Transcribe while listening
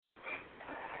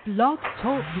Blog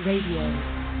Talk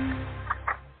Radio.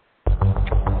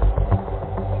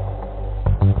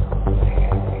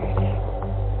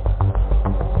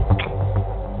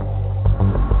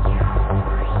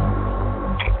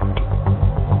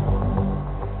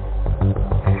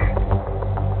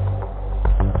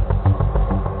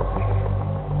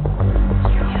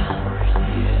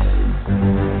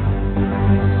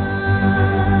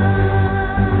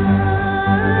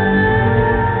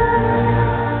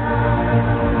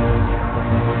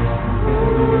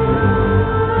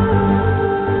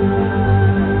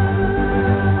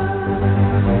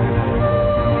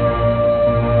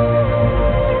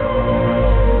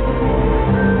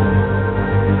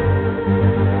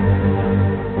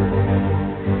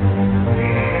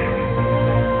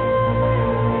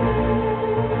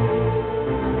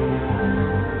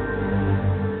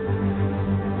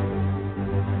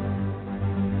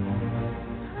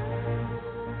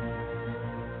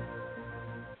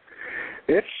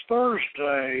 It's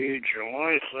Thursday,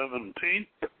 July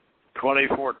 17th,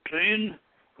 2014.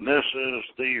 This is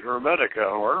the Hermetic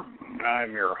Hour.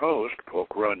 I'm your host,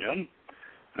 Poke Runyon,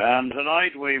 and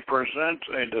tonight we present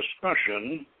a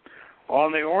discussion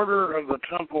on the order of the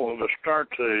Temple of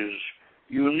Astarte's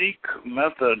unique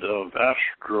method of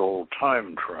astral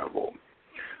time travel.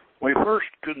 We first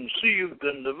conceived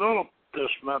and developed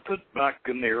this method back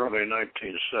in the early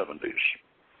 1970s.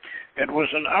 It was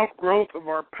an outgrowth of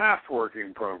our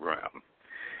Pathworking program.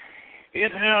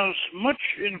 It has much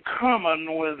in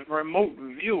common with remote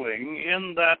viewing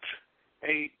in that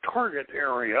a target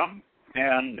area,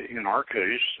 and in our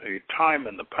case, a time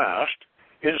in the past,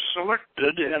 is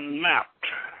selected and mapped,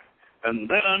 and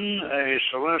then a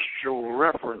celestial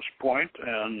reference point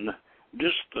and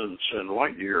distance in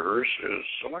light years is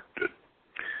selected.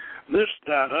 This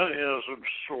data is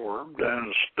absorbed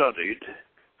and studied.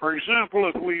 For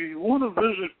example, if we want to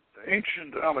visit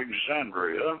ancient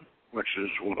Alexandria, which is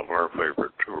one of our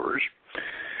favorite tours,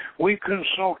 we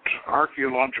consult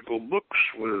archaeological books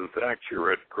with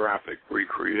accurate graphic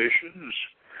recreations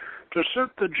to set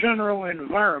the general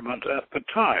environment at the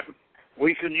time.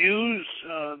 We can use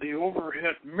the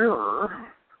overhead mirror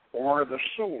or the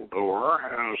soul door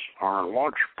as our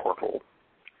launch portal.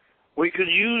 We can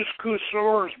use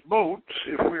Kusor's boat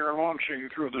if we are launching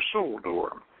through the soul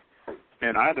door.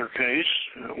 In either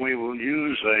case, we will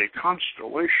use a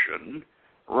constellation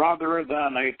rather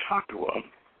than a Tattwa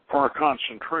for a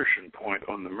concentration point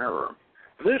on the mirror.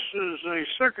 This is a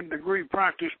second-degree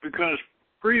practice because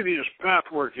previous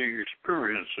pathworking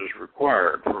experience is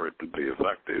required for it to be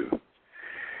effective.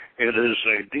 It is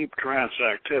a deep trance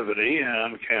activity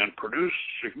and can produce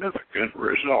significant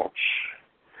results.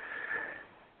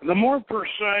 The more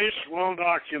precise,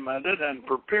 well-documented, and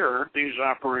prepared these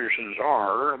operations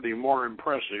are, the more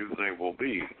impressive they will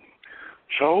be.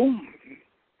 So,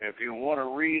 if you want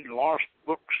to read lost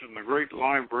books in the Great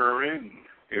Library,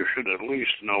 you should at least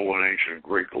know what ancient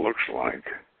Greek looks like.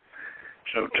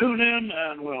 So tune in,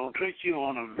 and we'll take you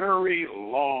on a very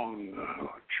long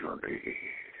journey.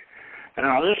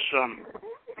 Now, this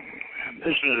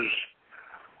is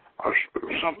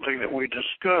something that we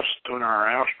discussed in our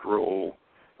astral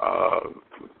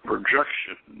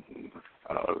projection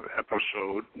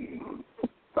episode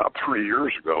about 3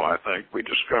 years ago, I think. We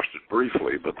discussed it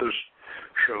briefly, but this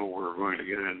show we're going to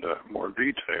get into more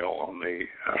detail on the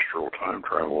astral time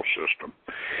travel system.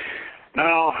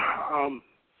 Now,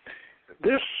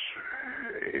 this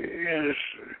is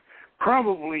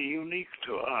probably unique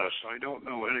to us. I don't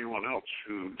know anyone else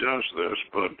who does this,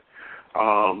 but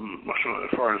so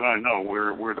as far as I know,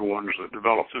 we're the ones that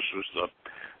developed this. Is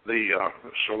the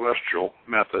celestial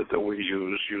method that we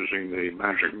use using the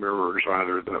magic mirrors,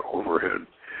 either the overhead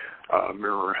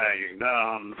mirror hanging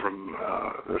down from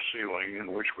the ceiling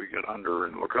in which we get under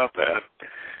and look up at,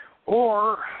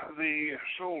 or the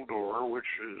soul door, which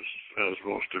is, as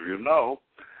most of you know,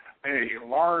 a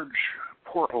large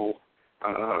portal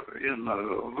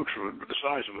looks the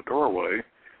size of a doorway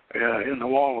in the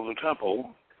wall of the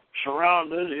temple,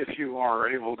 surrounded, if you are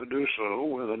able to do so,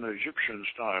 with an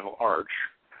Egyptian-style arch,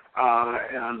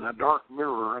 and a dark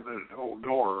mirror. The whole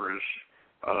door is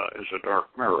a dark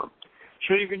mirror.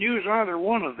 So you can use either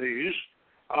one of these.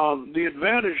 The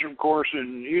advantage, of course,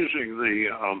 in using the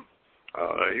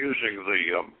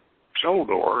soul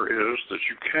door is that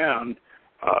you can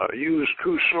use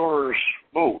Kusor's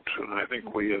boat, and I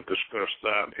think we have discussed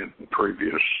that in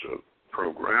previous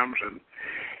programs. And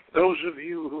those of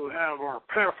you who have our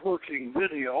Pathworking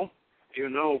video, you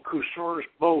know Kusor's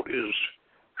boat is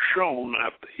shown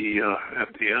at the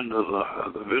end of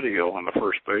the video on the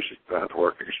first basic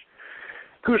Pathworkings.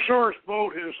 Kusor's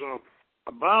boat is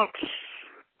about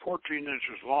 14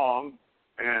 inches long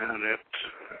and it's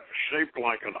shaped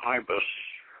like an ibis.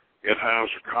 It has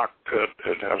a cockpit,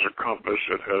 it has a compass,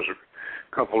 it has a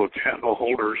couple of candle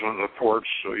holders on the ports,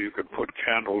 so you could put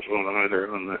candles on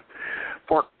either on the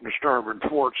port and starboard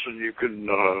ports, and you can,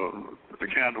 the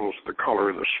candles, the color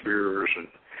of the spheres, and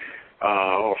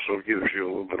also gives you a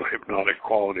little bit of hypnotic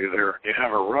quality there. You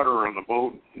have a rudder on the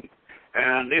boat,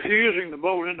 and if you're using the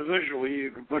boat individually,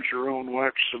 you can put your own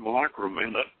wax simulacrum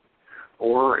in it,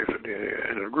 or if it,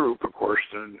 in a group, of course,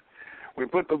 then we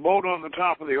put the boat on the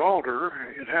top of the altar.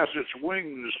 It has its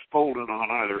wings folded on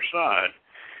either side,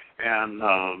 and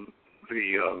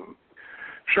the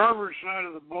starboard side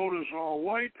of the boat is all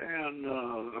white, and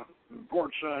the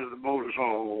port side of the boat is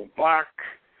all black,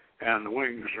 and the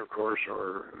wings, of course,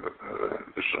 are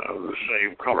the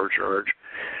same color charge.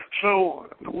 So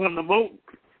when the boat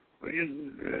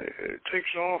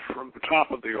takes off from the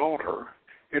top of the altar,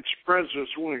 it spreads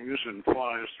its wings and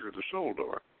flies through the soul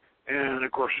door. And,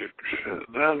 of course, it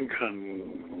then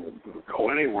can go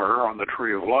anywhere on the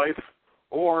tree of life,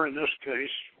 or in this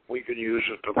case, we can use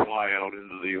it to fly out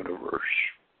into the universe,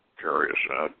 carry us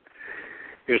out.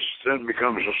 It then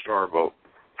becomes a starboat.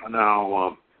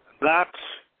 Now, that,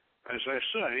 as I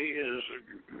say, is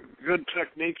a good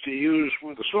technique to use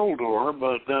with the soul door,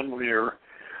 but then when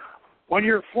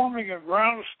you're forming a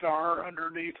ground star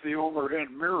underneath the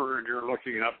overhead mirror and you're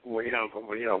looking up, we have,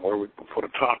 where we put a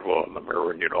Tattwa in the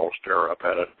mirror and you'd all stare up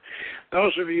at it.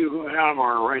 Those of you who have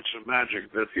our Rites of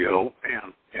Magic video,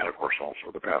 and of course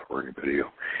also the Pathworking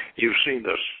video, you've seen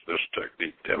this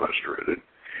technique demonstrated.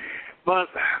 But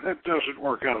that doesn't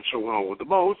work out so well with the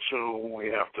boat, so we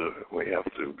have to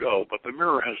go. But the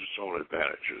mirror has its own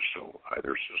advantages, so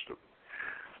either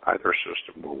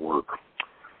system will work.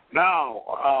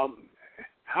 Now,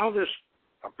 how this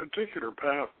particular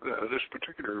this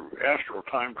particular astral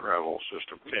time travel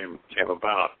system came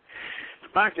about.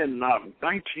 Back in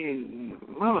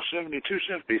 1972,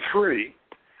 73,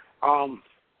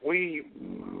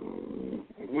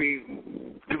 we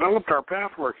developed our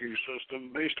pathworking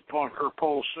system based upon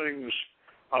Kirpal Singh's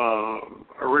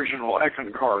original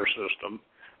Ekankar system,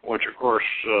 which of course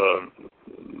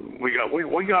we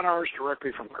got ours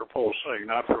directly from Kirpal Singh,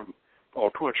 not from Paul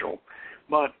Twitchell,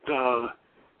 but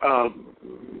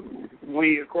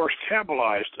we, of course,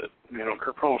 Kabbalized it.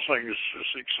 Kirpal Singh is a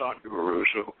Sikh Sat Guru,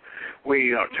 so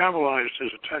we Kabbalized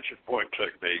his attention point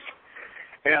technique.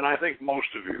 And I think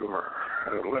most of you are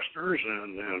listeners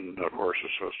and of course,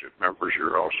 associate members,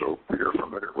 you're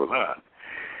familiar with that.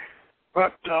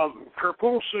 But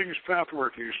Kirpal Singh's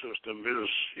pathworking system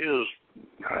is,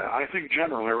 I think,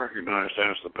 generally recognized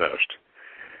as the best.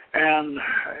 And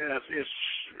it's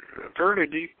fairly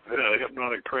deep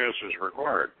hypnotic trance is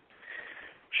required.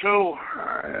 So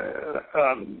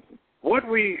what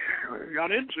we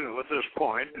got into at this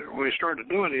point, we started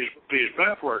doing these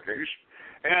pathworkings,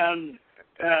 and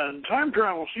time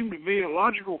travel seemed to be a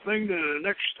logical thing to the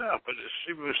next step. It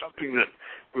seemed to be something that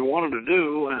we wanted to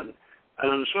do, and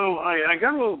so I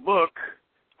got a little book,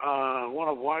 one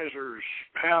of Weiser's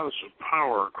Paths of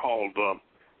Power, called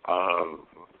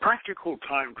Practical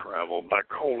Time Travel by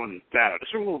Colin Bennett.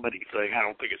 It's a little bitty thing. I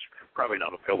don't think it's probably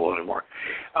not available anymore.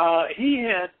 He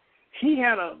had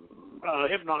a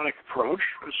hypnotic approach,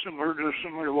 similar to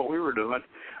what we were doing,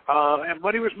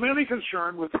 but he was mainly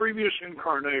concerned with previous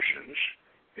incarnations.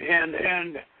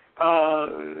 And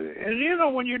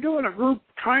when you're doing a group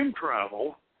time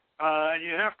travel, and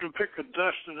you have to pick a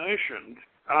destination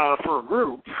for a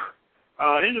group,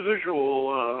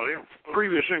 individual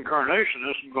previous incarnation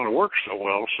isn't going to work so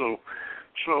well.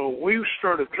 So we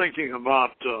started thinking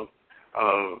about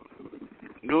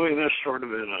doing this sort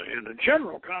of in a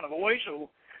general kind of a way, so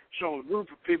a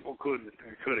group of people could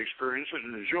experience it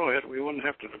and enjoy it. We wouldn't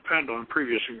have to depend on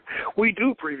we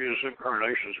do previous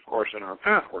incarnations, of course, in our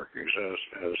pathworkings,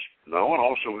 as known, and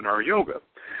also in our yoga.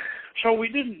 So we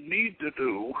didn't need to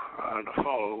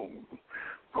follow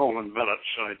Colin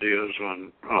Bennett's ideas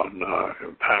on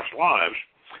past lives,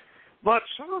 but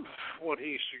some of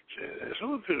his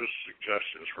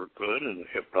suggestions were good in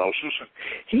hypnosis.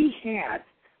 He had,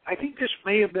 I think this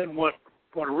may have been what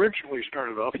originally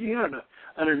started off. He had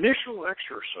an initial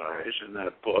exercise in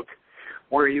that book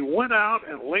where you went out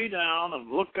and lay down and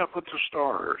looked up at the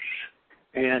stars,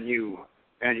 and you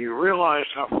realized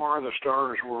how far the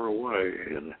stars were away,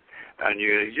 and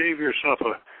you gave yourself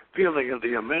a feeling of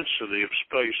the immensity of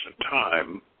space and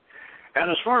time. And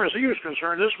as far as he was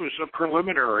concerned, this was a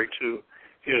preliminary to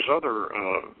his other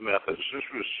methods. This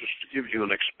was just to give you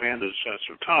an expanded sense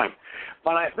of time.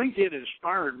 But I think it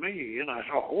inspired me, and I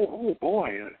thought, oh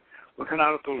boy, looking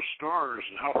out at those stars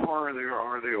and how far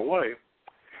are they away.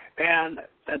 And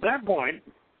at that point,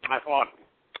 I thought,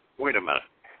 wait a minute.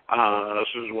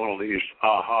 This is one of these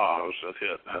ahas that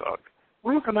hit. I thought,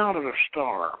 we're looking out at a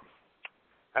star,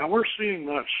 and we're seeing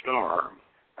that star,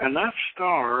 and that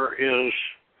star is,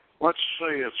 let's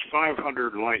say it's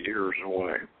 500 light years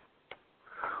away.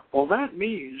 Well, that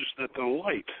means that the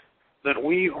light that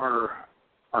we are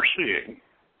seeing,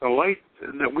 the light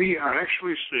that we are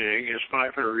actually seeing is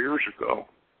 500 years ago.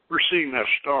 We're seeing that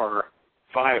star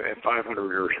 500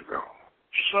 years ago.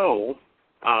 So,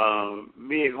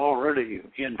 being already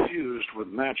infused with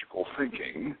magical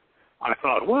thinking, I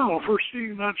thought, well, if we're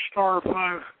seeing that star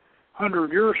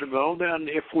 500 years ago, then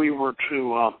if we were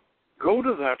to go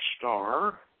to that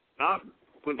star, not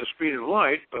with the speed of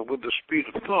light, but with the speed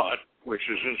of thought, which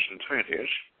is instantaneous,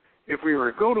 if we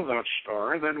were to go to that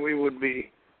star, then we would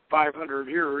be 500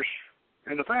 years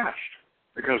in the past,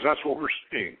 because that's what we're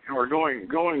seeing. And we're going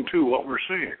to what we're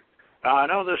seeing. Now, I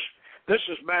know this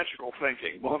is magical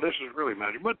thinking. Well, this is really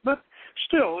magic, but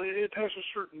still, it has a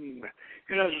certain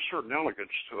elegance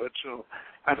to it. So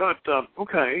I thought,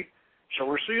 okay, so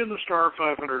we're seeing the star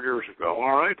 500 years ago.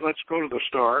 All right, let's go to the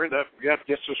star. That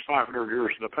gets us 500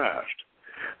 years in the past.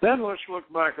 Then let's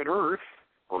look back at Earth,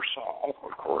 or Sol,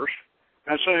 of course,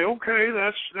 and say, okay,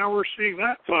 now we're seeing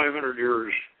that 500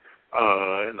 years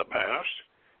in the past.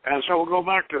 And so we'll go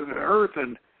back to the Earth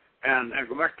and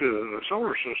go back to the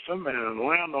solar system and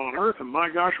land on Earth, and my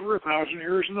gosh, we're 1,000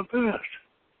 years in the past.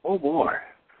 Oh, boy.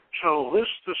 So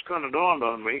this kind of dawned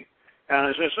on me. And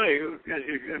as I say,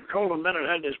 Colin Bennett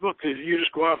had this book, you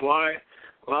just go out, lie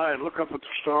and look up at the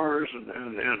stars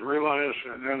and realize,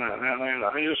 and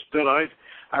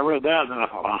I read that, and then I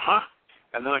thought,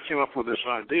 and then I came up with this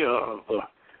idea of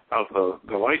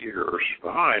the light years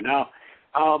behind. Now,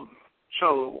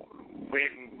 so we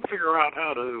figure out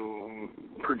how to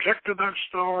project to that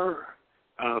star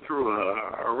through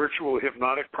a ritual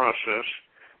hypnotic process,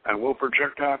 and we'll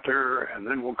project out there, and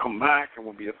then we'll come back, and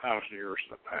we'll be 1,000 years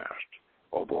in the past.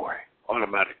 Oh, boy.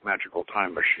 Automatic magical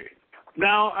time machine.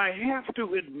 Now, I have to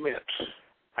admit,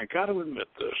 I got to admit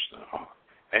this now,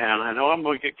 and I know I'm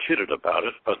going to get kidded about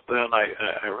it, but then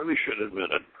I really should admit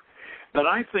it, that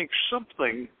I think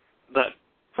something that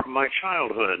from my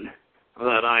childhood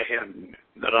that I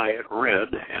had read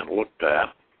and looked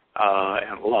at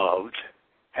and loved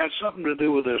had something to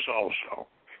do with this also.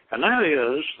 And that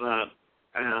is that,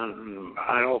 and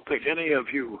I don't think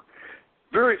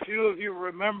very few of you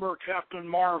remember Captain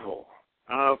Marvel.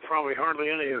 Probably hardly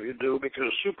any of you do,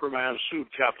 because Superman sued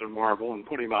Captain Marvel and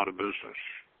put him out of business.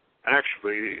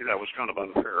 Actually, that was kind of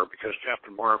unfair, because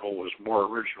Captain Marvel was more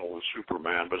original than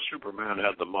Superman, but Superman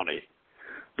had the money.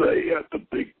 They had the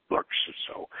big bucks,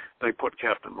 so they put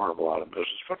Captain Marvel out of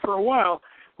business. But for a while,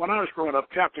 when I was growing up,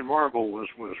 Captain Marvel was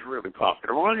really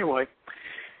popular. Well, anyway,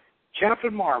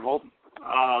 Captain Marvel,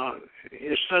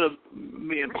 instead of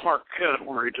me and Clark Kent,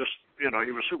 where he just,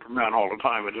 he was Superman all the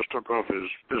time and just took off his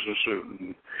business suit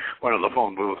and went in the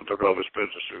phone booth and took off his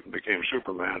business suit and became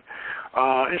Superman.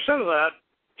 Instead of that,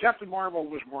 Captain Marvel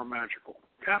was more magical.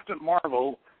 Captain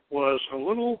Marvel was a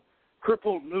little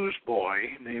crippled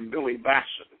newsboy named Billy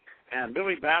Batson. And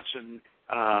Billy Batson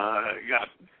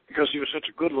because he was such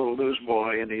a good little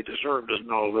newsboy and he deserved to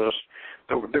know this,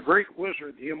 the great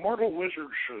wizard, the immortal wizard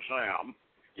Shazam,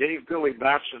 gave Billy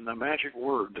Batson the magic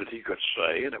word that he could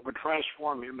say, and it would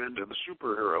transform him into the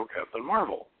superhero Captain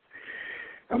Marvel.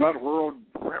 And that word,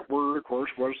 of course,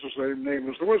 was the same name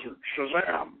as the wizard,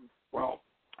 Shazam. Well,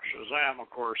 Shazam, of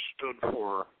course, stood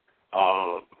for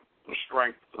the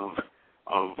strength of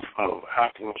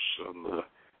Atlas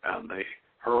and the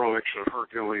heroics of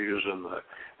Hercules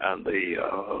and the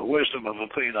wisdom of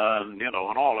Athena and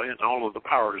all of the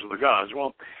powers of the gods.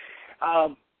 Well,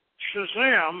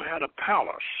 Shazam had a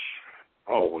palace.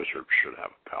 All wizards should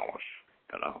have a palace,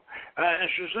 And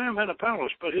Shazam had a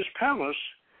palace, but his palace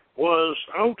was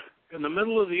out in the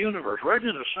middle of the universe, right in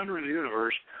the center of the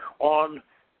universe, on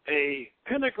a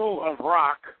pinnacle of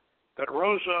rock that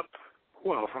rose up,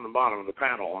 from the bottom of the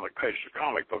panel on the page of the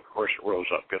comic book. Of course, it rose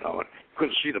up, and you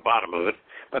couldn't see the bottom of it.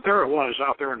 But there it was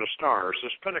out there in the stars,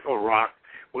 this pinnacle rock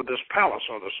with this palace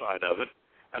on the side of it,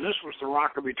 and this was the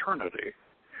Rock of Eternity,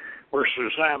 where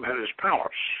Shazam had his palace.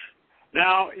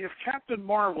 Now, if Captain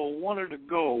Marvel wanted to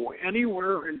go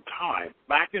anywhere in time,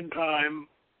 back in time,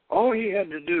 all he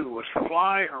had to do was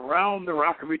fly around the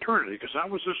Rock of Eternity, because that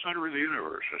was the center of the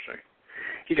universe, you see.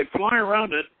 He could fly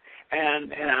around it,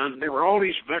 And there were all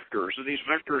these vectors, and these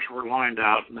vectors were lined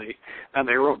out, and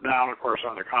they wrote down, of course,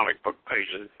 on the comic book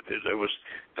pages that was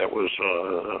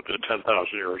 10,000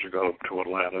 years ago to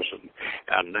Atlantis,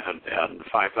 and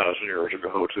 5,000 years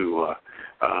ago to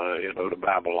to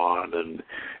Babylon,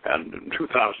 and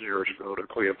 2,000 years ago to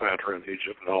Cleopatra in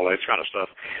Egypt, and all that kind of stuff.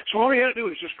 So all he had to do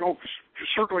was just go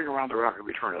circling around the Rock of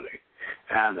Eternity,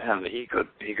 and he could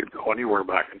go anywhere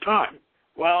back in time.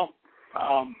 Well,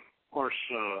 of course,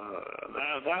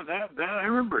 that I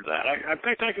remembered that. I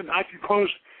think I can close.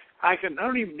 I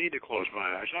don't even need to close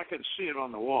my eyes. I can see it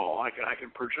on the wall. I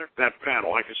can project that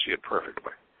panel. I can see it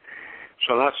perfectly.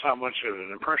 So that's how much of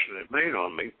an impression it made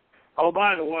on me. Oh,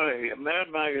 by the way, Mad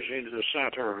Magazine did a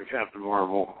satire of Captain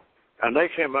Marvel, and they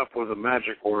came up with a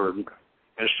magic word.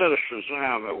 Instead of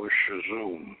Shazam, it was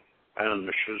Shazoom. And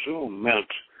Shazoom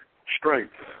meant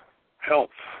strength, health,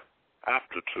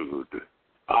 aptitude,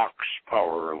 ox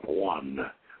power of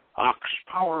one, ox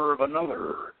power of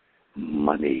another,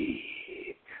 money.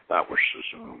 That was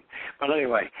Shazoom. But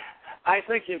anyway, I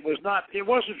think it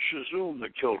wasn't Shazoom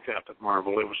that killed Captain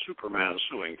Marvel. It was Superman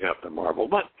suing Captain Marvel.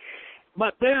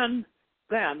 But then,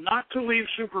 not to leave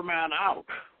Superman out,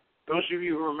 those of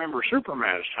you who remember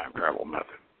Superman's time travel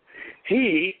method,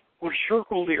 he would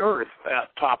circle the Earth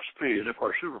at top speed. Of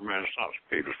course, Superman's top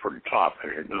speed was pretty top,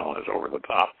 as you know, it's over the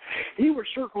top. He would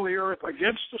circle the Earth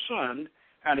against the sun,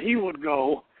 and he would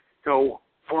go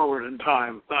forward in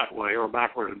time that way, or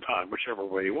backward in time, whichever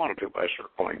way he wanted to, by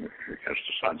circling against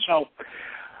the sun. So,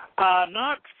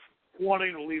 not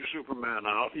wanting to leave Superman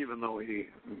out, even though he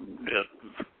did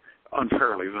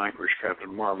unfairly vanquish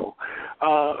Captain Marvel,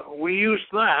 we used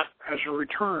that as a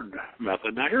return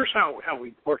method. Now, here's how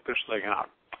we work this thing out.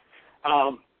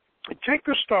 Take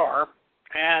the star,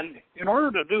 and in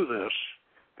order to do this,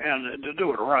 and to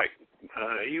do it right,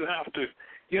 you have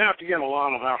to get a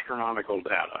lot of astronomical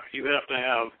data. You have to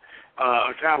have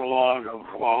a catalog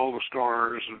of all the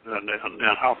stars and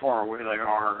how far away they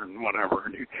are and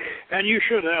whatever. And you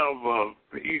should have,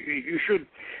 you should,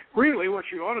 really what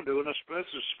you ought to do, and it's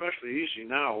especially easy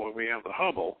now when we have the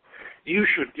Hubble, you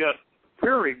should get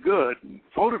very good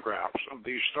photographs of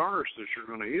these stars that you're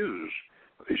going to use,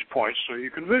 these points, so you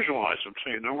can visualize them,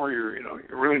 so you know where you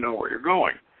really know where you're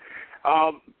going.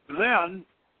 Then,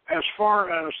 as far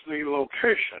as the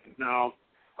location, now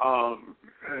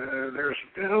there's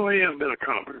really a bit of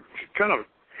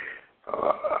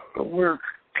we're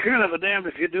kind of a damned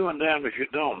if you do and damned if you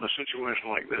don't in a situation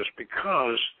like this,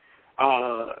 because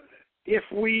if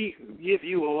we give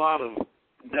you a lot of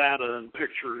data and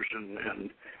pictures and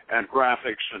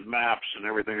graphics and maps and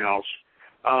everything else,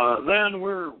 then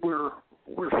we're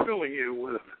filling you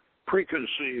with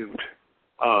preconceived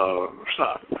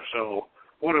stuff. So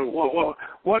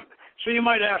what? So you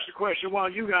might ask the question, well,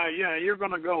 you guys, you're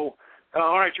going to go.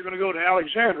 All right, you're going to go to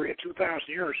Alexandria 2,000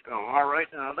 years ago. All right,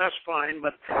 now that's fine.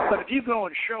 But if you go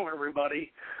and show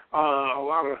everybody a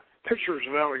lot of pictures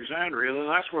of Alexandria, then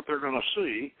that's what they're going to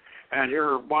see. And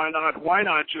why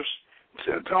not just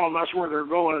tell them that's where they're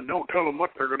going and don't tell them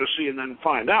what they're going to see and then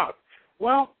find out?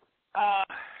 Well,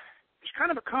 it's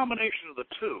kind of a combination of the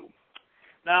two.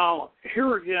 Now,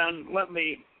 here again, let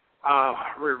me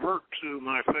revert to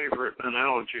my favorite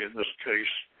analogy in this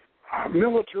case,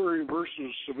 military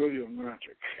versus civilian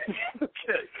magic.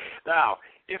 Okay. Now,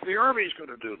 if the Army's going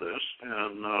to do this,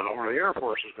 and or the Air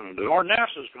Force is going to do it, or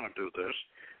NASA's going to do this,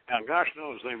 and gosh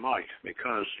knows they might,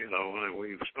 because,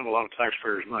 we've spent a lot of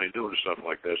taxpayers' money doing stuff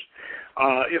like this.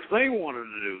 If they wanted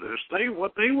to do this,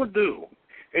 what they would do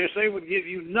is they would give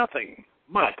you nothing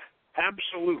but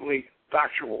absolutely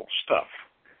factual stuff.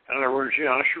 In other words,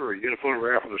 sure, you get a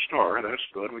photograph of the star, that's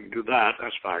good, we can do that,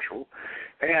 that's factual.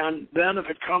 And then if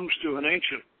it comes to an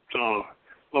ancient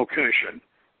location,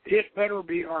 it better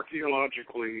be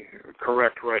archaeologically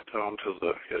correct right down to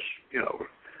the,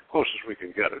 closest we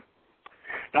can get it.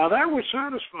 Now that would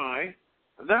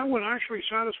actually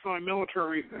satisfy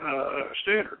military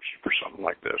standards for something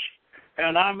like this.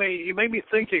 And you may be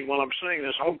thinking while I'm saying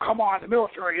this, oh, come on, the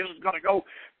military isn't going to go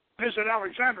visit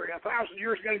Alexandria 1,000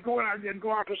 years ago, go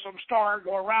out to some star,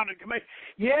 go around and come in.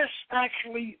 Yes,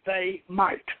 actually, they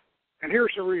might. And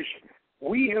here's the reason.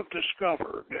 We have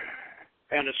discovered,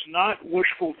 and it's not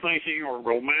wishful thinking or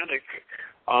romantic,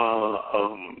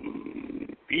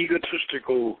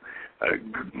 egotistical,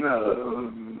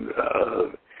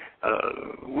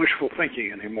 wishful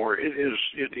thinking anymore. It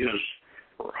is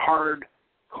hard,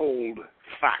 cold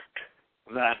fact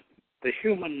that the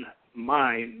human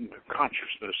mind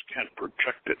consciousness can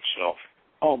project itself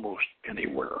almost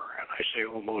anywhere. And I say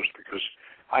almost because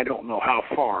I don't know how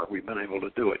far we've been able to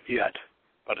do it yet,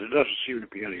 but it doesn't seem to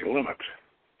be any limit.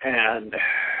 And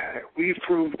we've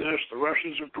proved this. The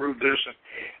Russians have proved this.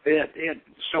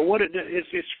 So what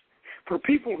it's for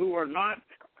people who are not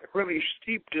really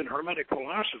steeped in Hermetic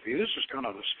philosophy, this is kind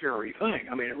of a scary thing.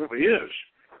 I mean, it really is,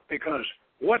 because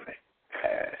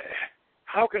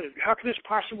how can this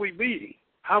possibly be?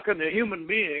 How can a human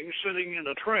being sitting in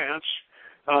a trance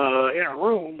in a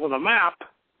room with a map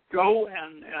go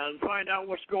and find out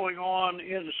what's going on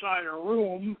inside a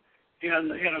room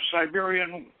in a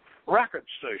Siberian rocket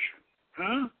station?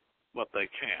 Huh? But they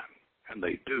can, and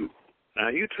they do. Now,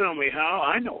 you tell me how.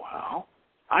 I know how.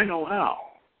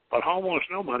 But almost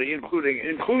nobody, including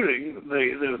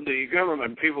the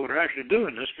government people that are actually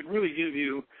doing this, can really give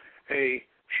you a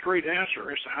straight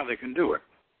answer as to how they can do it.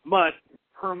 But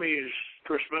Hermes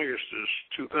Trismegistus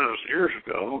 2,000 years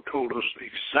ago told us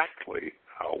exactly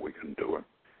how we can do it.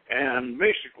 And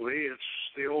basically, it's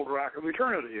the old rock of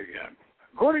eternity again.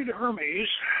 According to Hermes,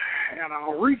 and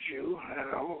I'll read you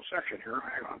a little section here.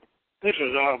 Hang on. This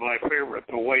is my favorite,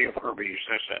 The Way of Hermes.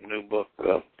 That's that new book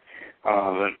that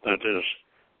is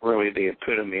really the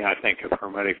epitome, I think, of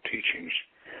Hermetic teachings.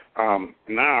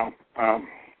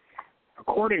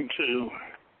 According to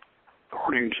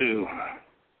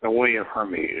The Way of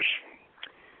Hermes,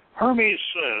 Hermes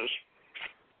says,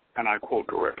 and I quote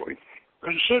directly,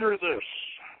 "Consider this.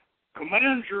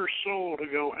 Command your soul to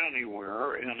go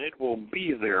anywhere, and it will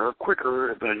be there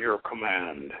quicker than your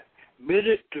command. Bid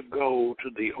it to go to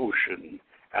the ocean,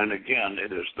 and again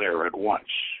it is there at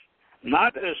once.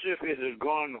 Not as if it had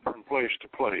gone from place to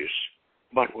place,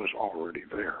 but was already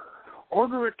there.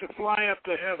 Order it to fly up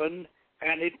to heaven,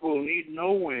 and it will need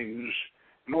no wings,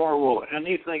 nor will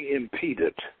anything impede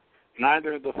it,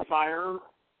 neither the fire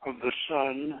of the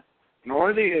sun,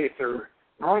 nor the aether,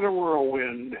 nor the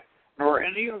whirlwind, nor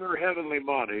any other heavenly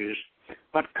bodies,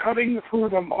 but cutting through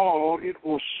them all, it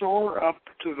will soar up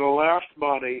to the last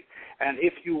body, and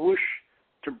if you wish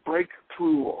to break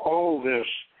through all this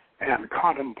and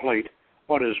contemplate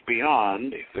what is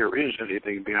beyond, if there is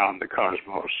anything beyond the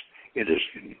cosmos, it is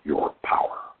in your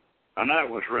power." And that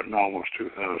was written almost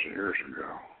 2,000 years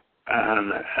ago.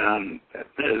 And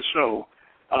so,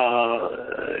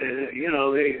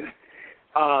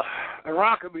 the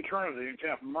Rock of Eternity in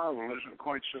Captain Marvel isn't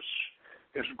quite so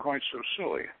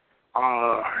silly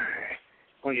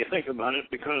when you think about it,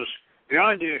 because the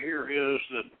idea here is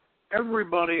that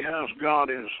everybody has God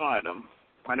inside them,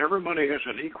 and everybody has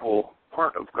an equal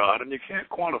part of God, and you can't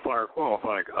quantify or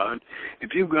qualify God.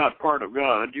 If you've got part of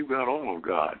God, you've got all of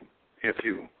God, if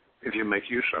you make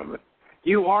use of it.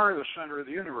 You are the center of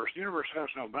the universe. The universe has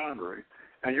no boundary,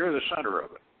 and you're the center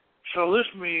of it. So this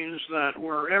means that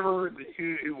wherever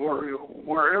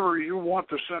you want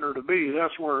the center to be,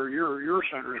 that's where your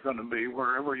center is going to be,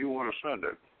 wherever you want to send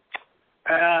it.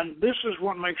 And this is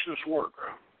what makes this work.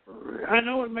 I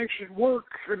know it makes it work,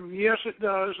 and yes, it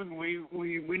does, and we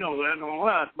know that and all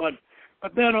that.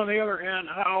 But then on the other hand,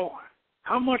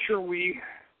 how much are we,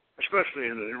 especially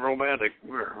in romantic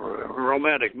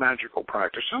magical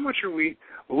practice, how much are we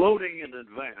loading in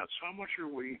advance? How much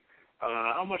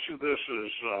of this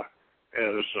is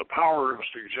a power of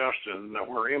suggestion that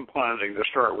we're implanting to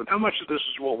start with? How much of this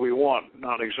is what we want,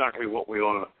 not exactly what we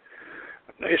want to?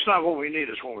 It's not what we need,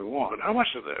 it's what we want. How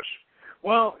much of this?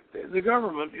 Well, the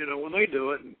government, when they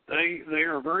do it, they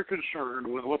are very concerned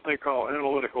with what they call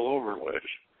analytical overlays.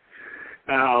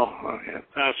 Now,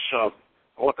 that's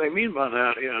what they mean by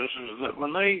that is that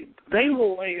when they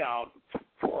will lay out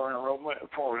for a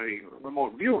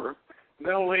remote viewer,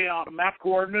 they'll lay out map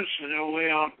coordinates, and they'll lay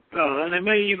out, and they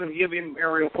may even give him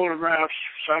aerial photographs,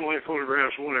 satellite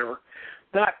photographs, whatever,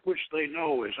 that which they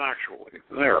know is actually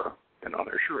there.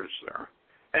 They're sure it's there.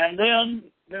 And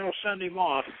then they'll send him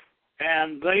off,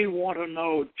 and they want to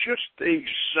know just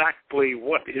exactly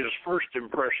what his first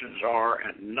impressions are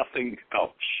and nothing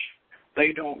else.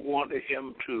 They don't want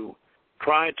him to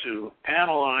try to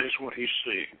analyze what he's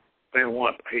seeing. They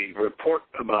want a report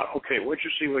about, okay, what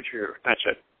you see, what you hear, that's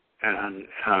it. And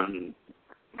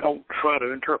don't try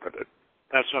to interpret it.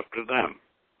 That's up to them.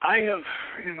 I have,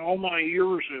 in all my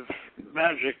years of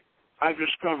magic, I've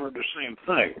discovered the same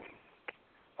thing.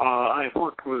 I've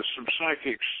worked with some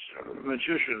psychics,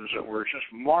 magicians that were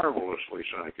just marvelously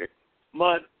psychic.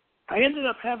 But I ended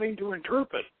up having to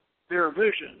interpret their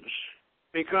visions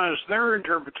because their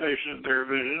interpretation of their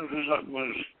visions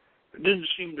didn't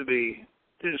seem to be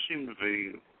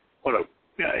what a.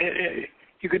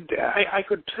 I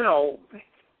could tell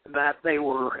that they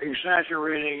were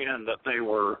exaggerating and that they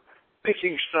were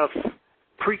picking stuff,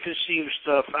 preconceived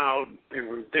stuff out.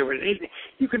 They were.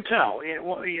 You can tell,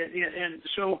 and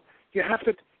so you have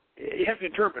to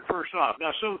interpret first off.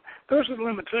 Now, so those are the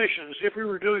limitations. If we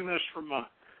were doing this from a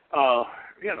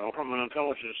from an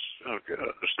intelligence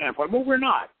standpoint. But we're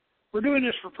not. We're doing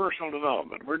this for personal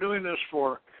development. We're doing this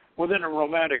within a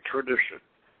romantic tradition.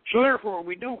 So therefore,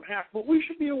 we don't have, but we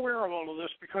should be aware of all of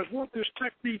this, because what this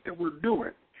technique that we're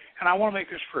doing, and I want to make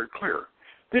this very clear,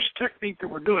 this technique that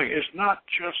we're doing is not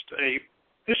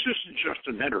this isn't just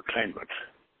an entertainment.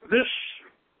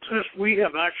 We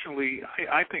have actually,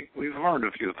 I think we've learned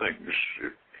a few things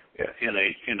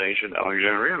in ancient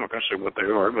Alexandria. I'm not going to say what they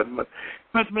are, but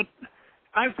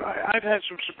I've had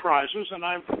some surprises, and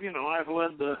I've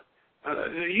led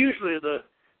usually the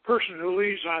person who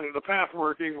leads either the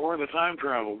Pathworking or the time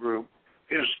travel group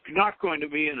is not going to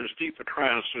be in as deep a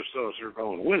trance as those that are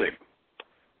going with him.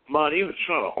 But even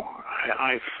so,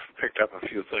 I've picked up a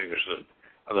few things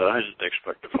that I didn't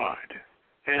expect to find,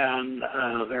 and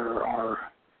there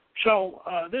are. So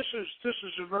this is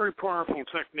a very powerful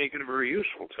technique and a very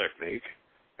useful technique,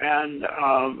 and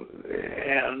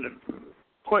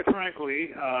quite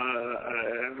frankly,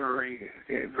 a very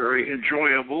very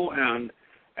enjoyable and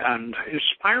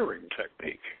inspiring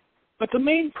technique. But the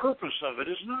main purpose of it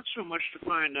is not so much to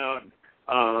find out,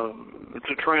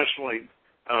 to translate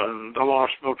the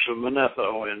lost books of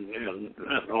Manetho in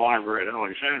the library at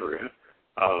Alexandria.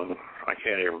 I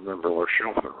can't even remember what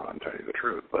shelf they're on, to tell you the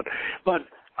truth. But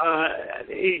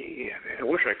I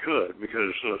wish I could,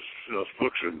 because those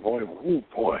books are,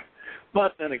 boy.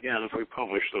 But then again, if we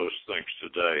publish those things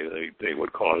today, they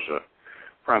would cause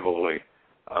probably,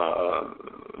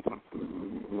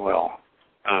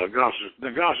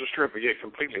 the Gaza Strip would get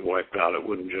completely wiped out. It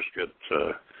wouldn't just get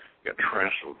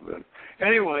translated.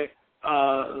 Anyway,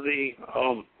 the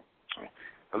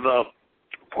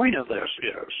point of this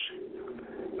is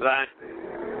that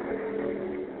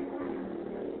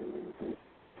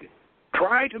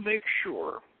try to make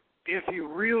sure, if you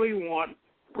really want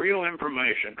real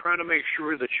information, try to make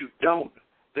sure that you don't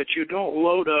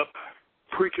load up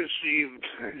preconceived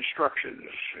instructions,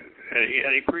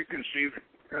 any preconceived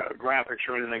graphics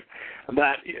or anything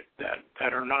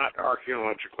that are not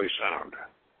archaeologically sound.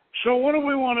 So what do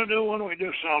we want to do when we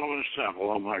do Solomon's Temple?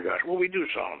 Oh my gosh. Well, we do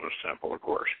Solomon's Temple, of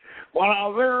course. Well,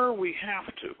 now there we have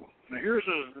to. Now here's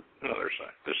another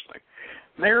side, this thing.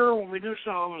 There, when we do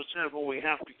Solomon's Temple, we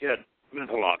have to get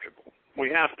mythological. We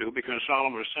have to, because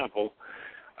Solomon's Temple,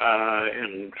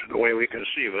 in the way we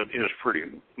conceive it, is pretty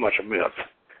much a myth,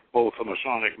 both a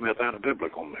Masonic myth and a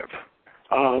biblical myth.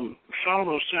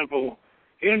 Solomon's Temple,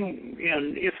 I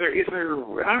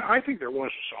think there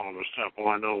was a Solomon's Temple.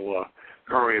 I know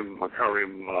Karim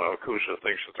Kusor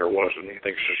thinks that there was, and he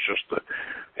thinks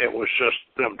it was just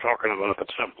them talking about the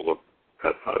Temple of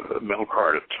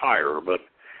Melkart at Tyre, but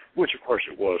which of course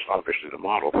it was obviously the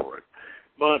model for it.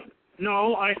 But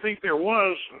no, I think there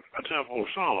was a Temple of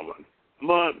Solomon.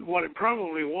 But what it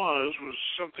probably was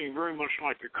something very much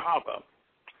like the Kaaba.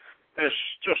 It's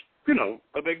just,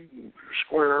 a big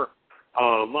square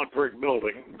mud brick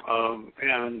building,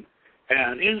 and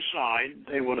inside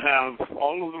they would have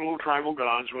all of the little tribal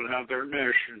gods would have their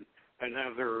niche and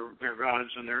have their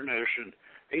gods in their niche, and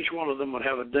each one of them would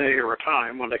have a day or a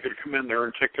time when they could come in there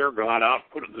and take their god out,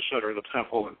 put it in the center of the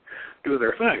temple, and do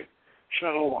their thing.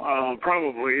 So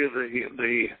probably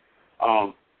the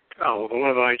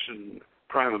Levites and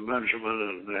tribe of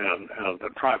Benjamin and the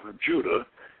tribe of Judah,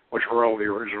 which were all the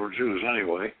original Jews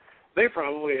anyway, they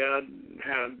probably had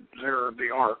the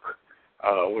Ark,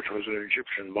 which was an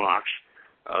Egyptian box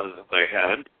that they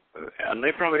had, and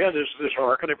they probably had this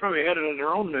Ark, and they probably had it in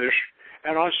their own niche.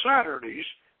 And on Saturdays,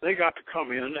 they got to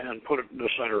come in and put it in the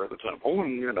center of the temple,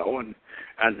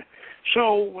 and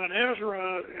so when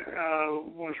Ezra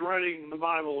was writing the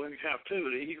Bible in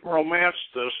captivity, he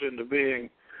romanced this into being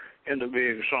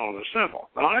Solomon's Temple.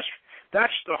 Now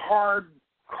that's the hard,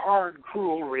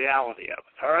 cruel reality of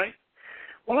it. All right.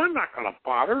 Well, I'm not going to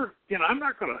bother. I'm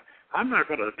not going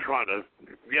to try to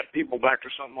get people back to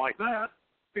something like that,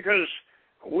 because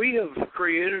we have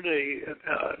created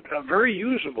a very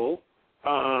usable,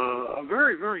 a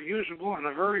very, very usable and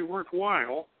a very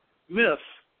worthwhile myth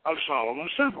of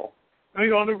Solomon's Temple. And we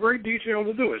go into great detail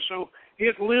to do it. So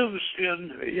it lives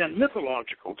in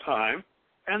mythological time,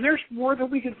 and there's more that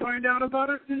we can find out about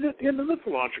it in the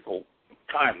mythological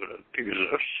time that it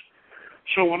exists.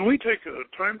 So when we take a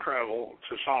time travel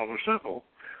to Solomon's Temple,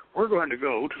 we're going to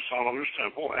go to Solomon's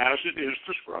Temple as it is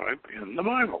described in the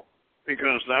Bible,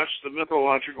 because that's the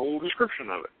mythological description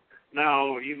of it.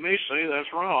 Now, you may say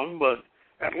that's wrong, but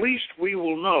at least we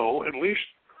will know, at least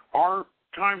our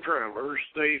time travelers,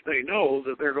 they know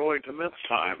that they're going to myth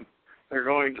time. They're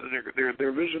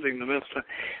visiting the myth time.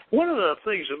 One of the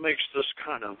things that makes this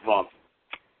kind of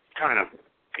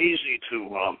easy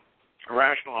to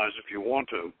rationalize, if you want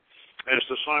to, as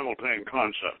the simultaneous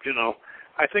concept. You know,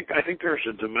 I think there's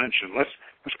a dimension.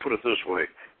 Let's put it this way.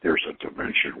 There's a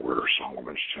dimension where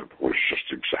Solomon's temple is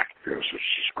just exactly as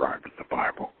it's described in the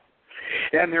Bible.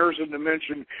 And there's a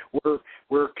dimension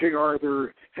where King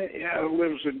Arthur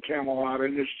lives in Camelot,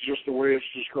 and it's just the way it's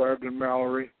described in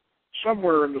Mallory.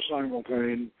 Somewhere in the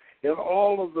simultaneous, in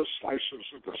all of the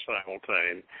slices of the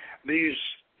simultaneous,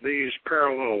 these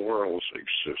parallel worlds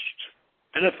exist.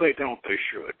 And if they don't, they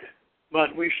should.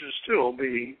 But we should still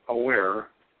be aware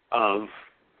of,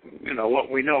 you know, what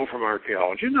we know from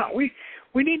archaeology. No, we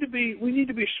need to be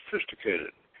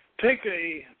sophisticated. Take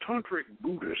a tantric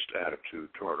Buddhist attitude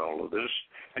toward all of this,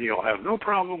 and you'll have no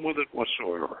problem with it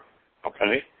whatsoever.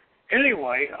 Okay?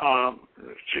 Anyway,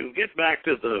 to get back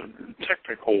to the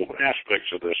technical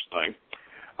aspects of this thing,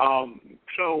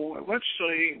 so let's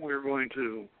say we're going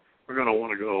to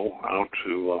want to go out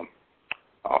to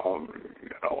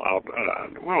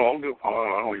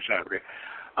Alexandria.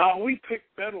 We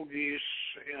picked Betelgeuse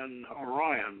in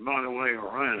Orion. By the way,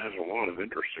 Orion has a lot of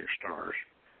interesting stars,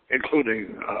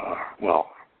 including,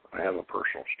 I have a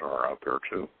personal star out there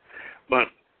too. But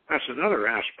that's another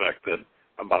aspect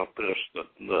about this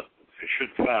that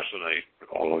should fascinate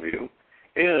all of you,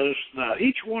 is that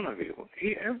each one of you,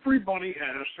 everybody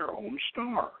has their own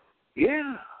star.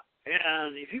 Yeah.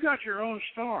 And if you got your own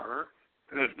star,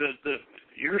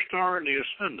 your star in the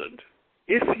ascendant,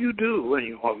 if you do,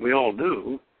 and we all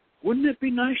do, wouldn't it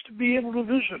be nice to be able to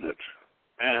visit it?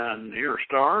 And your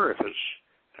star, if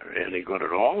it's any good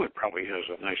at all, it probably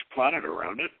has a nice planet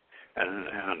around it,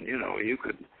 and you know, you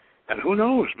could, and who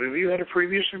knows, maybe you had a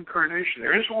previous incarnation.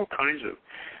 There is all kinds of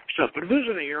stuff, but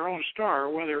visiting your own star,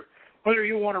 whether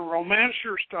you want to romance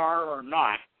your star or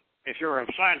not, if you're a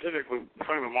scientific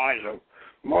frame of mind,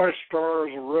 my star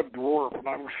is a red dwarf, and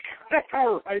I'm like,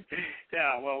 all right,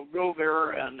 yeah, well, go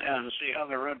there and see how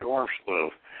the red dwarfs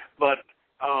live. But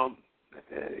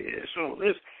so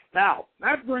this now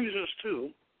that brings us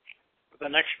to the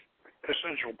next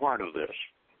essential part of this.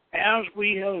 As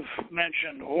we have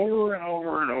mentioned over and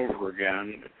over and over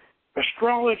again,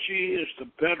 astrology is the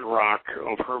bedrock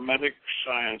of Hermetic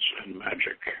science and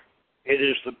magic. It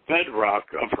is the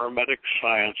bedrock of Hermetic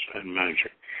science and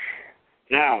magic.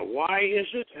 Now, why is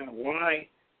it, and why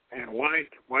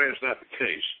is that the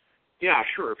case? Yeah,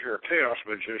 sure, if you're a chaos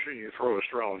magician, you throw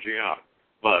astrology out.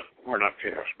 But we're not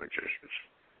chaos magicians.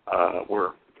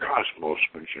 We're cosmos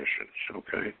magicians,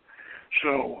 okay?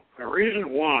 So the reason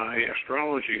why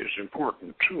astrology is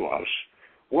important to us,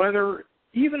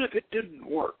 even if it didn't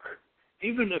work,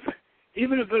 even if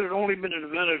it had only been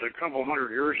invented a couple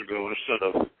hundred years ago instead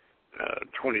of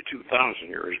 22,000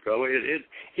 years ago,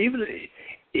 even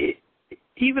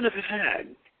if it had,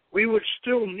 we would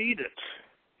still need it,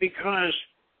 because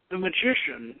the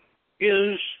magician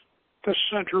is the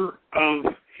center of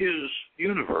his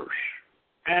universe.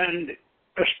 And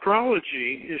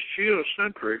astrology is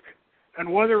geocentric,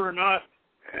 and whether or not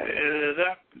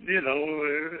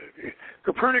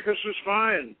Copernicus is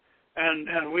fine,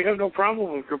 and we have no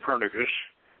problem with Copernicus,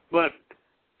 but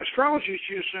astrology is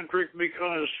geocentric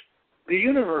because the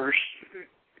universe,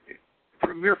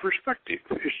 from your perspective,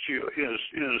 is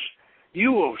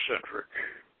euocentric,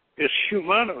 it's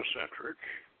humanocentric,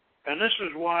 and this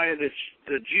is why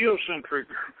the geocentric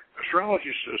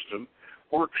astrology system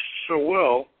works so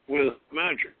well with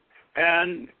magic.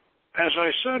 And as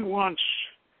I said once,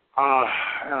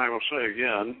 and I will say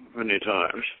again many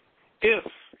times, if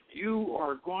you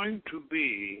are going to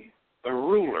be the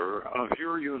ruler of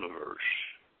your universe,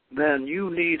 then you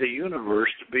need a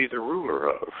universe to be the ruler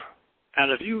of.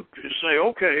 And if you say,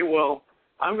 okay, well,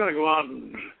 I'm going to go out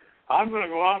and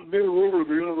be the ruler of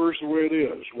the universe the way it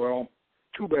is, well,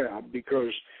 too bad,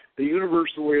 because the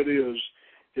universe the way it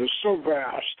is so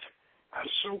vast,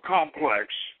 so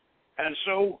complex, and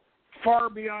so far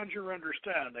beyond your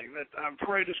understanding that I'm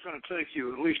afraid it's going to take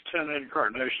you at least 10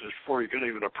 incarnations before you can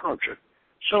even approach it.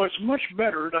 So it's much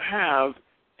better to have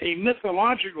a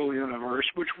mythological universe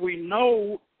which we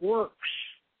know works.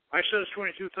 I said it's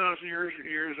 22,000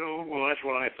 years old. Well, that's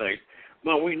what I think.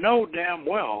 But we know damn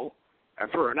well,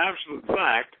 and for an absolute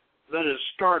fact, that it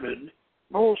started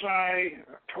Bullseye,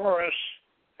 Taurus,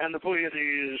 and the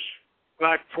Pleiades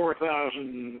back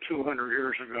 4,200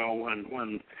 years ago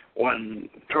when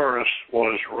Taurus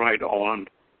was right on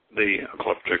the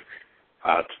ecliptic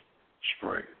at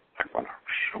spring equinox.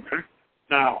 Okay?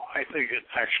 Now, I think it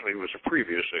actually was a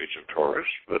previous age of Taurus,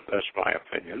 but that's my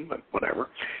opinion, but whatever.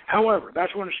 However,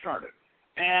 that's when it started.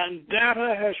 And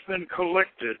data has been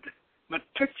collected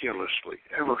meticulously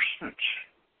ever since.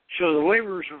 So the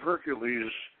labors of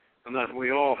Hercules and that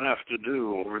we all have to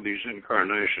do over these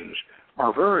incarnations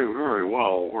are very, very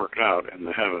well worked out in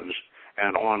the heavens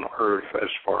and on Earth as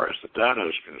far as the data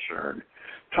is concerned.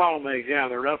 Ptolemy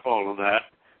gathered up all of that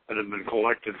had been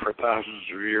collected for thousands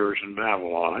of years in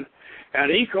Babylon,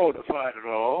 and he codified it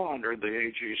all under the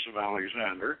aegis of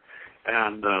Alexander.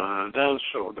 And then,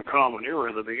 so the Common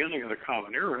Era, the beginning of the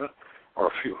Common Era, or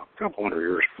a couple hundred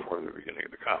years before the beginning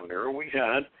of the Common Era, we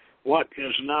had what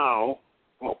is now,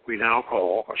 what we now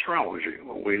call astrology,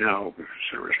 what we now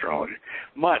consider astrology.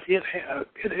 But it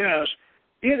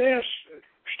has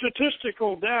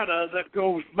statistical data that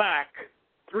goes back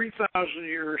 3,000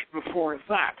 years before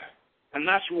that. And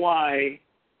that's why,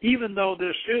 even though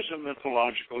this is a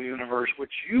mythological universe,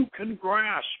 which you can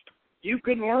grasp, you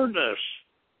can learn this,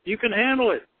 you can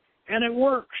handle it, and it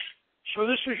works. So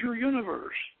this is your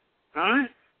universe, right?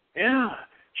 Yeah.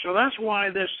 So that's why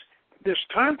this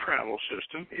time travel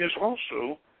system is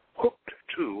also hooked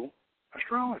to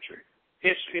astrology.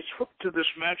 It's hooked to this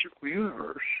magical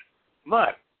universe,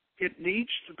 but it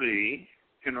needs to be,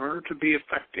 in order to be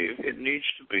effective, it needs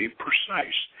to be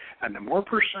precise. And the more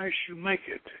precise you make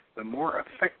it, the more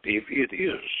effective it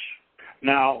is.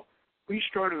 Now, we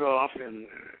started off in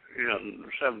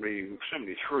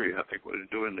 73, I think, was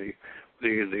doing the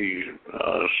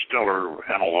stellar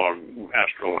analog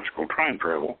astrological time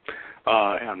travel,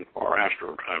 or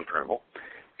astral time travel.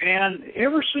 And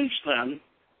ever since then,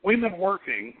 we've been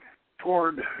working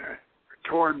toward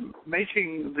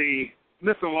making the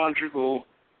mythological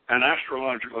and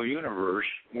astrological universe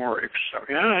and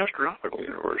astronomical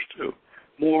universe too,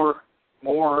 more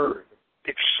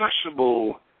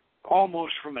accessible,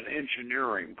 almost from an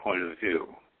engineering point of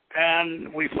view.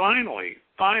 And we finally,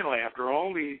 after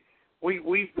all we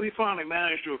finally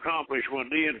managed to accomplish what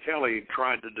Dee and Kelly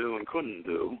tried to do and couldn't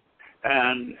do,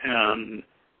 and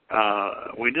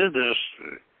we did this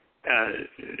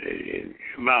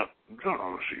about, I don't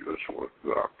know,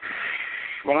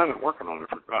 well, I've been working on it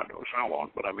for God knows how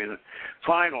long, but I mean,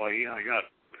 finally I got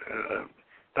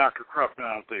Dr. Krupp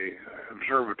down at the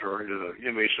observatory to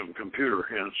give me some computer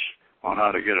hints on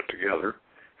how to get it together.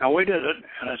 And we did it,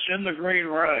 and it's in the green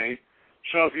ray.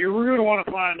 So if you really want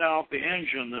to find out the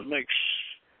engine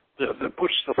that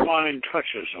puts the fine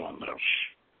touches on this,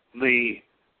 the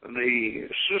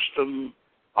system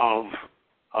of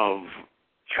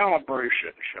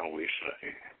calibration, shall we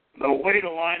say, the way to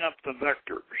line up the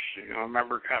vectors. You know,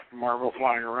 remember Captain Marvel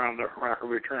flying around the Rock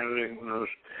of Eternity with those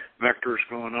vectors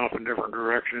going off in different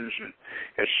directions?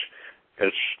 It's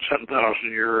 10,000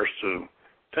 years to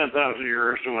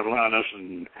Atlantis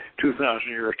and 2,000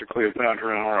 years to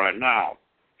Cleopatra. All right, now,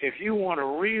 if you want to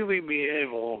really be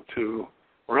able to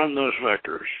run those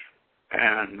vectors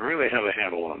and really have a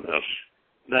handle on this,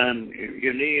 then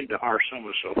you need our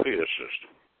Summa Sophia system.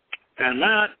 And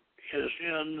that is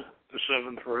in the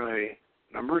seventh ray,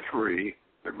 number 3,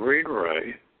 the green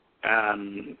ray,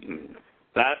 and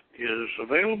that is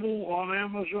available on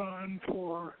Amazon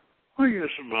for, I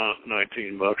guess, about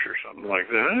 $19 or something like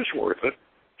that. And it's worth it.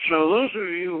 So those of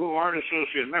you who aren't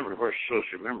associate members, of course,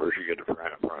 associate members, you get a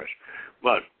price.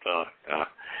 But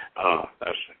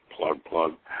that's plug.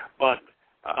 But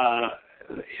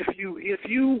if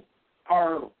you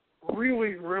are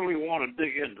really want to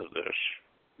dig into this,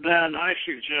 then I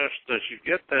suggest that you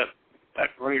get that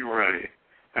green ray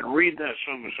and read that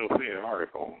Summa Sophia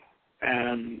article,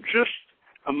 and just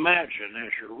imagine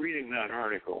as you're reading that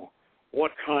article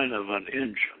what kind of an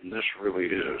engine this really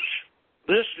is.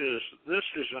 This is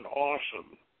an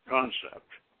awesome concept.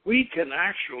 We can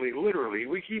actually literally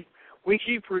we keep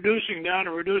reducing down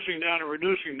on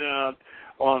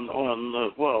the,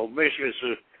 well, basically it's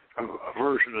a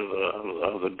version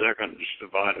of the decans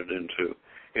divided into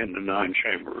 9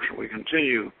 chambers. We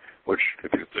continue, which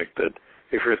if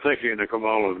you're thinking the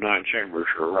Kabbalah of 9 chambers,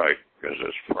 you're right, because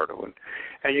that's part of it.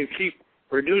 And you keep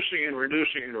reducing on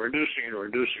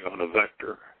a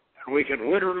vector. And we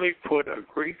can literally put a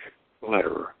Greek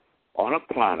letter on a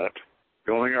planet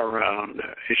going around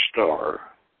a star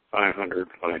 500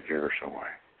 light years away.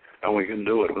 And we can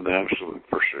do it with absolute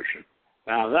precision.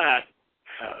 Now that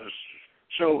has,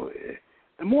 so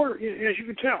the more, as you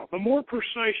can tell, the more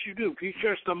precise you do,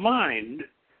 because the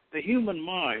human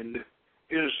mind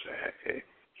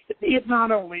it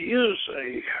not only is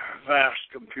a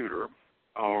vast computer,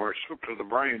 or it's hooked to the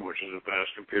brain, which is a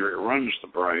vast computer, it runs the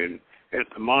brain.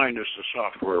 The mind is the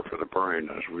software for the brain,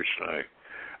 as we say,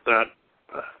 that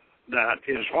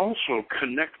is also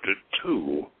connected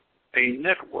to a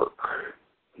network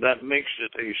that makes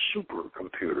it a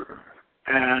supercomputer.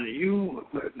 And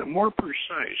the more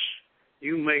precise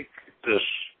you make this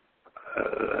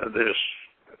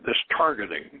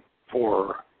targeting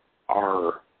for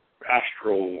our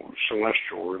astral,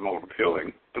 celestial, remote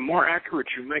viewing, the more accurate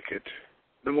you make it,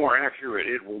 the more accurate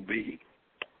it will be.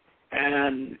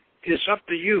 And it's up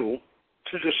to you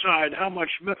to decide how much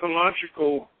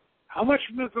mythological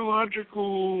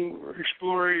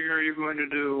exploring are you going to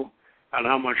do, and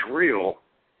how much real,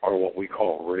 or what we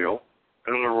call real.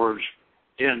 In other words,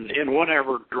 in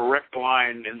whatever direct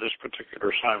line in this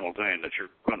particular simultane that you're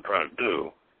going to try to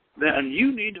do, then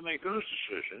you need to make those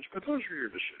decisions, but those are your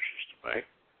decisions to make.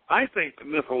 I think the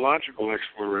mythological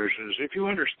explorations, if you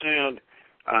understand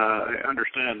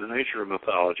the nature of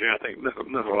mythology, I think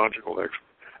mythological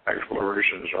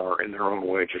explorations are in their own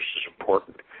way just as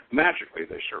important. Magically,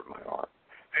 they certainly are.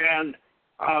 And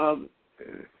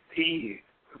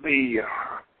the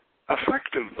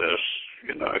effect of this,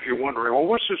 if you're wondering, well,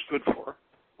 what's this good for?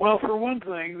 Well, for one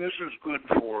thing, this is good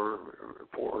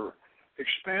for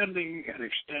expanding and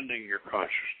extending your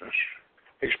consciousness.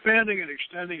 Expanding and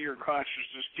extending your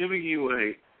consciousness, giving you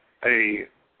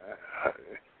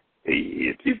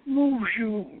it moves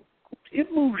you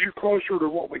closer to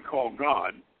what we call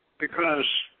God, because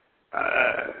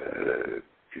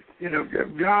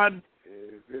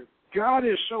God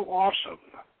is so awesome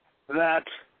that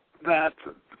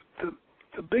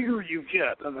the bigger you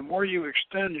get and the more you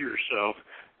extend yourself,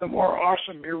 the more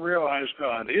awesome you realize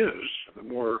God is,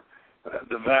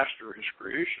 the vaster His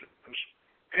creation is.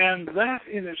 And that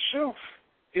in itself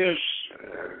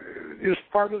is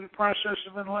part of the process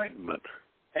of enlightenment.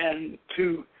 And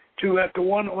to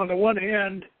on the one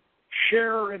hand,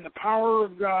 share in the power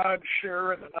of God,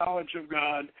 share in the knowledge of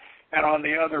God, and on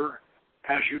the other,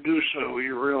 as you do so,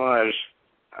 you realize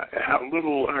how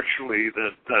little actually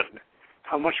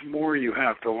how much more you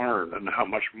have to learn, and how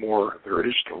much more there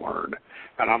is to learn,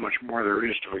 and how much more there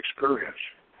is to experience.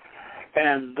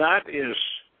 And that is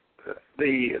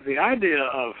the idea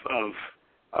of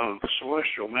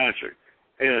celestial magic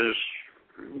is,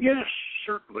 yes,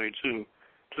 certainly to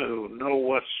know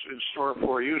what's in store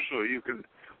for you, so you can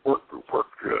work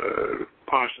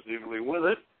positively with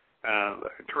it,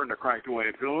 turn the crank the way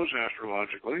it goes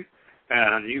astrologically,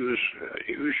 and use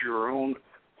your own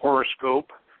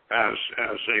horoscope as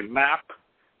a map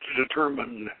to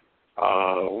determine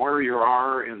where you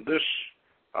are in this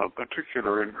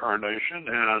particular incarnation,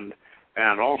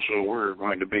 and also where you're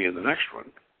going to be in the next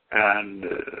one. And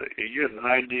you get an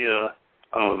idea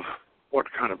of what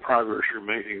kind of progress you're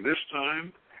making this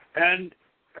time. And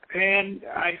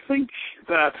I think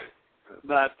that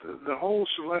the whole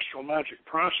celestial magic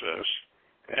process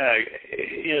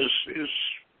is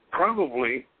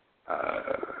probably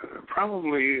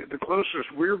the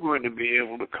closest we're going to be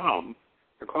able to come,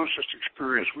 the closest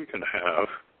experience we can have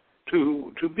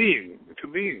to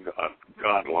being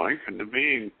godlike, and to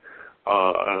being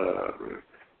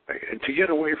to get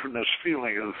away from this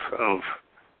feeling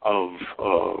of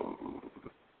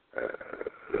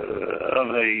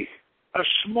a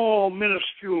small,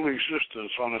 minuscule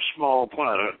existence on a small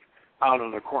planet out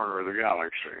in the corner of the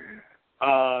galaxy.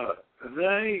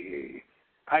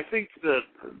 I think that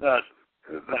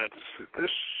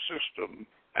this system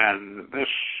and this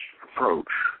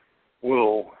approach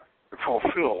will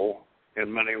fulfill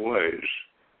in many ways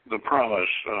the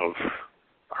promise of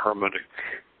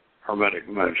hermetic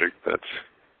magic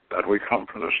that we come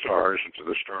from the stars, and to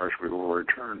the stars we will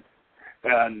return.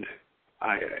 And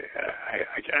I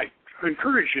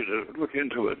encourage you to look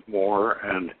into it more,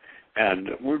 and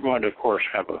we're going to, of course,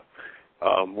 have a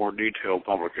more detailed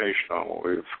publication on what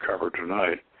we've covered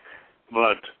tonight.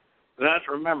 But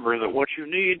remember that what you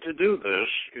need to do this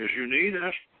is you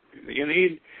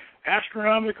need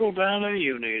astronomical data.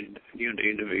 You need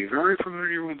to be very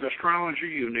familiar with astrology.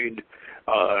 You need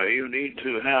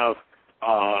to have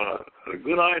a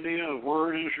good idea of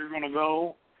where it is you're going to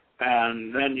go,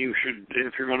 and then you should,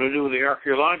 if you're going to do the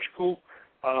archaeological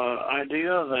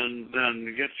idea,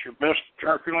 then get your best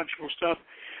archaeological stuff.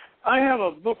 I have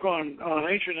a book on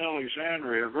ancient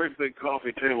Alexandria, a great big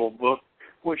coffee table book,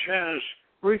 which has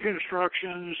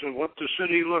reconstructions of what the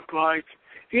city looked like.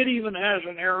 It even has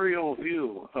an aerial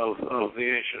view of the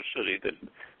ancient city,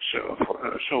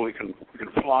 so we can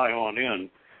fly on in,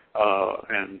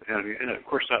 and of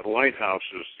course that lighthouse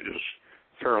is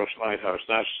Pharos Lighthouse.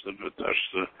 That's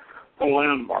the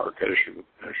landmark as you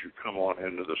come on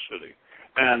into the city,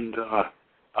 and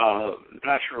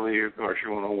naturally, of course,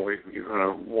 you're going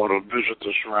to want to visit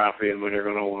the Serapeum, and you're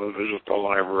going to want to visit the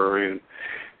library,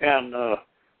 and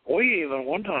we even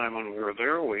one time when we were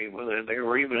there, they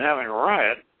were even having a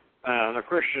riot. The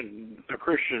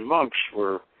Christian monks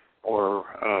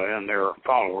and their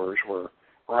followers were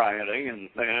rioting, and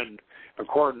they had a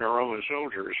cordon of Roman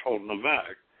soldiers holding them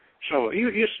back. So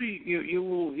you see, you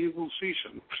will see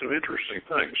some interesting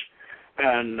things,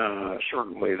 and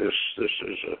certainly this is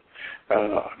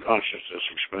a consciousness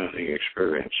expanding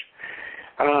experience.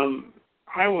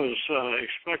 I was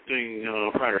expecting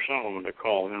Frater Solomon to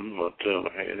call in, but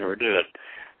I never did.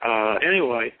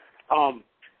 Anyway,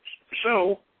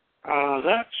 so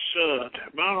that's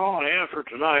about all I have for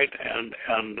tonight, and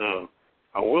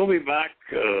I will be back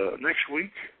next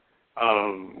week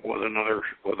with another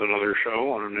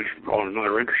show on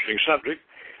another interesting subject,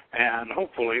 and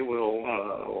hopefully we'll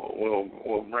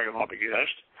bring on a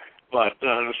guest. But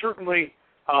certainly,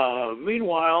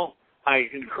 meanwhile, I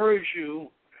encourage you,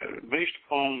 based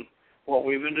upon what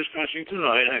we've been discussing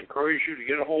tonight, I encourage you to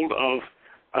get a hold of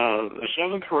the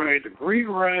 7th Ray, the Green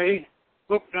Ray,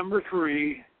 book number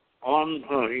 3.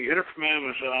 You get it from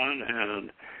Amazon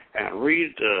and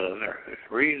read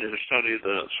and study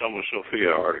the Soma Sophia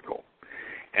article.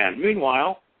 And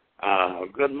meanwhile,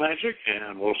 good magic,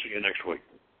 and we'll see you next week.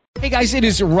 Hey guys, it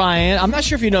is Ryan. I'm not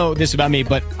sure if you know this about me,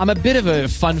 but I'm a bit of a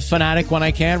fun fanatic when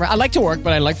I can. I like to work,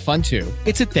 but I like fun too.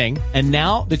 It's a thing. And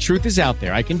now the truth is out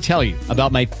there. I can tell you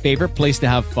about my favorite place to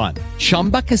have fun.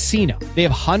 Chumba Casino. They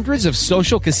have hundreds of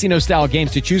social casino style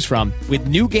games to choose from with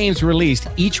new games released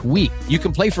each week. You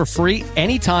can play for free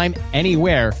anytime,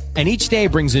 anywhere. And each day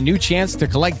brings a new chance to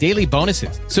collect daily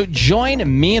bonuses. So join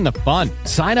me in the fun.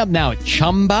 Sign up now at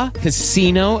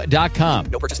ChumbaCasino.com.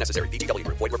 No purchase necessary. VGW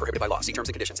Group. Void where prohibited by law. See terms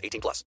and conditions. 18+.